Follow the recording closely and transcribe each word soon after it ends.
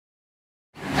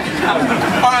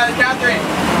Alright, let's count 3.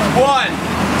 1,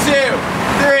 2,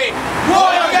 3.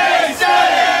 Royal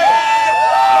City!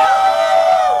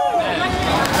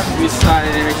 We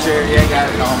decided to make sure, yeah, got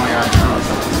it. Oh my god.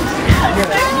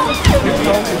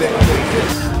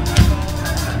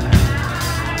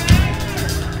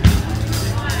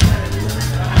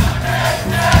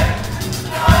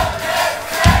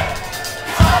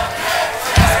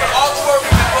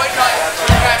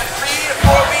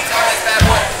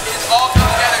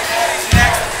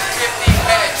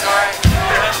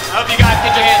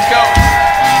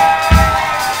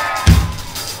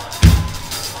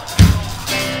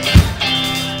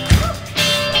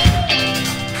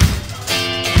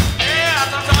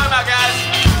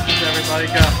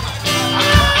 Go.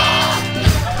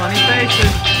 Funny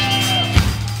faces.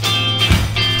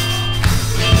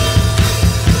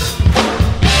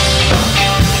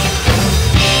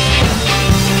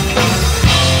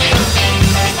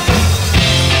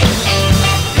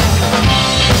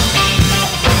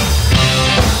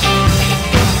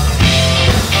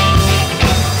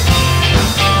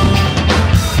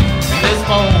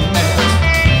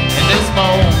 In this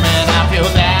moment, I feel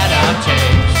that I've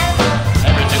changed.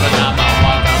 Every single time I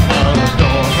walk out the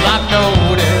door, I've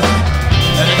noticed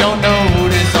that I don't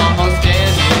notice almost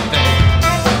anything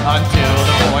until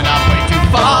the point I'm way too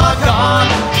far gone.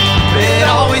 It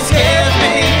always scares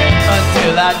me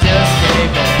until I just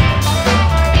gave in.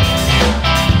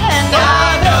 And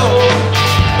I know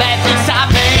that this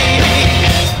I made it.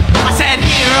 I said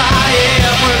here I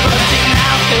am, we're busting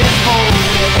out this hole.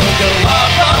 We'll go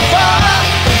up, up, up.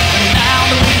 And now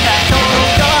that we have total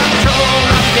control,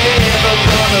 I'm never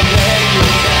gonna let you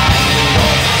down.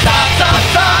 Stop, stop,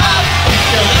 stop.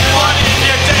 Till everyone in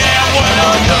your damn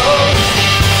world knows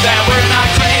that we're not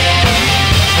changing,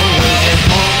 but we just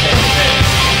won't take it.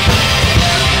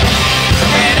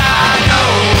 And I know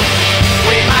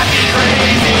we might be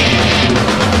crazy.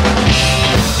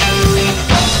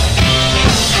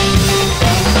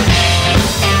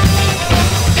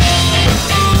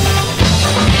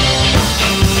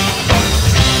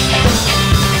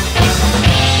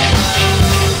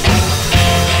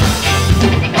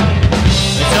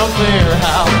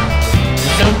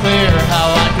 It's so clear how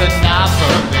I could not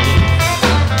believe.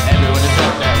 Everyone has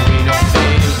said that we don't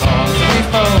belong, so we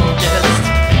focused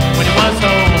when it was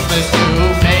hopeless to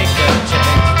make a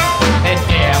change. And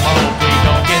damn, I hope we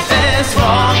don't get this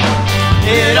wrong.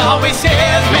 It always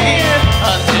scares me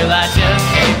until I just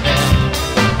gave in.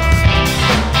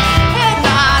 And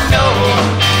I know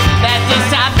that this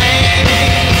time maybe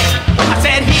I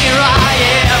said here I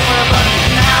am, we're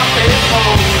busting out this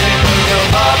hole and we'll go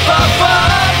up, up,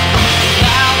 up.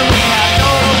 Now that we have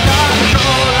total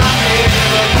control, I'm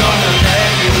never gonna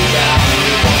let you down.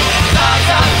 Stop,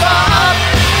 stop, stop.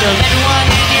 Till everyone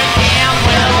in your camp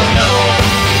will know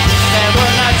that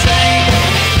we're not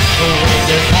changing, but we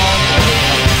just won't take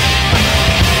it.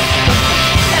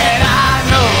 And I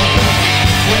know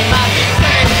we might be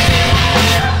crazy.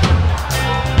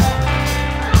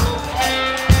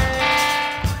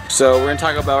 So we're in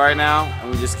Taco Bell right now,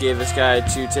 and we just gave this guy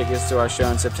 2 tickets to our show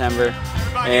in September,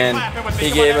 and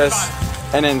he gave us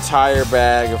an entire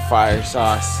bag of fire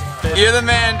sauce. You're the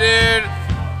man, dude.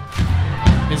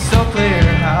 It's so clear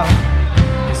how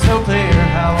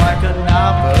I could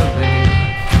not believe.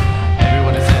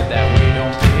 Everyone has said that we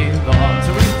don't belong,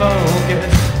 so we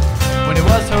focused when it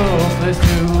was hopeless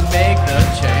to make the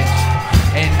change.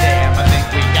 And damn, I think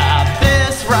we got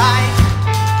this right,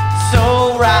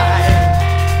 so right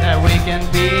that we can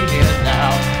be here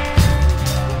now.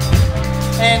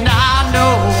 And I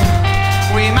know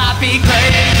we might be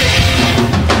crazy.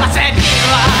 I said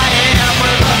here I am,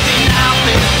 we're busting out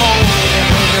this hole and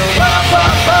we'll go up,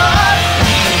 up, up.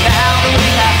 And now that we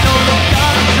have total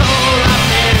control, I'm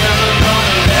never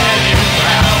gonna let you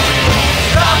down.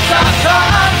 Stop, stop,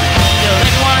 stop. Till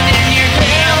everyone in your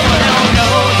tail will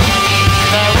know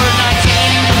that we're not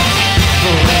changing,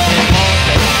 but we just won't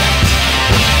take it.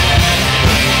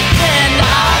 And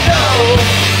I know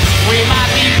we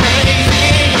might be crazy.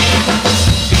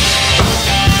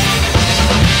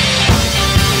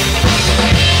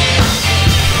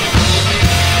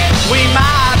 We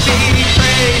might be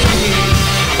crazy.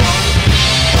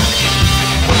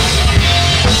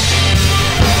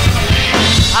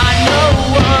 I know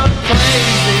what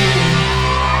crazy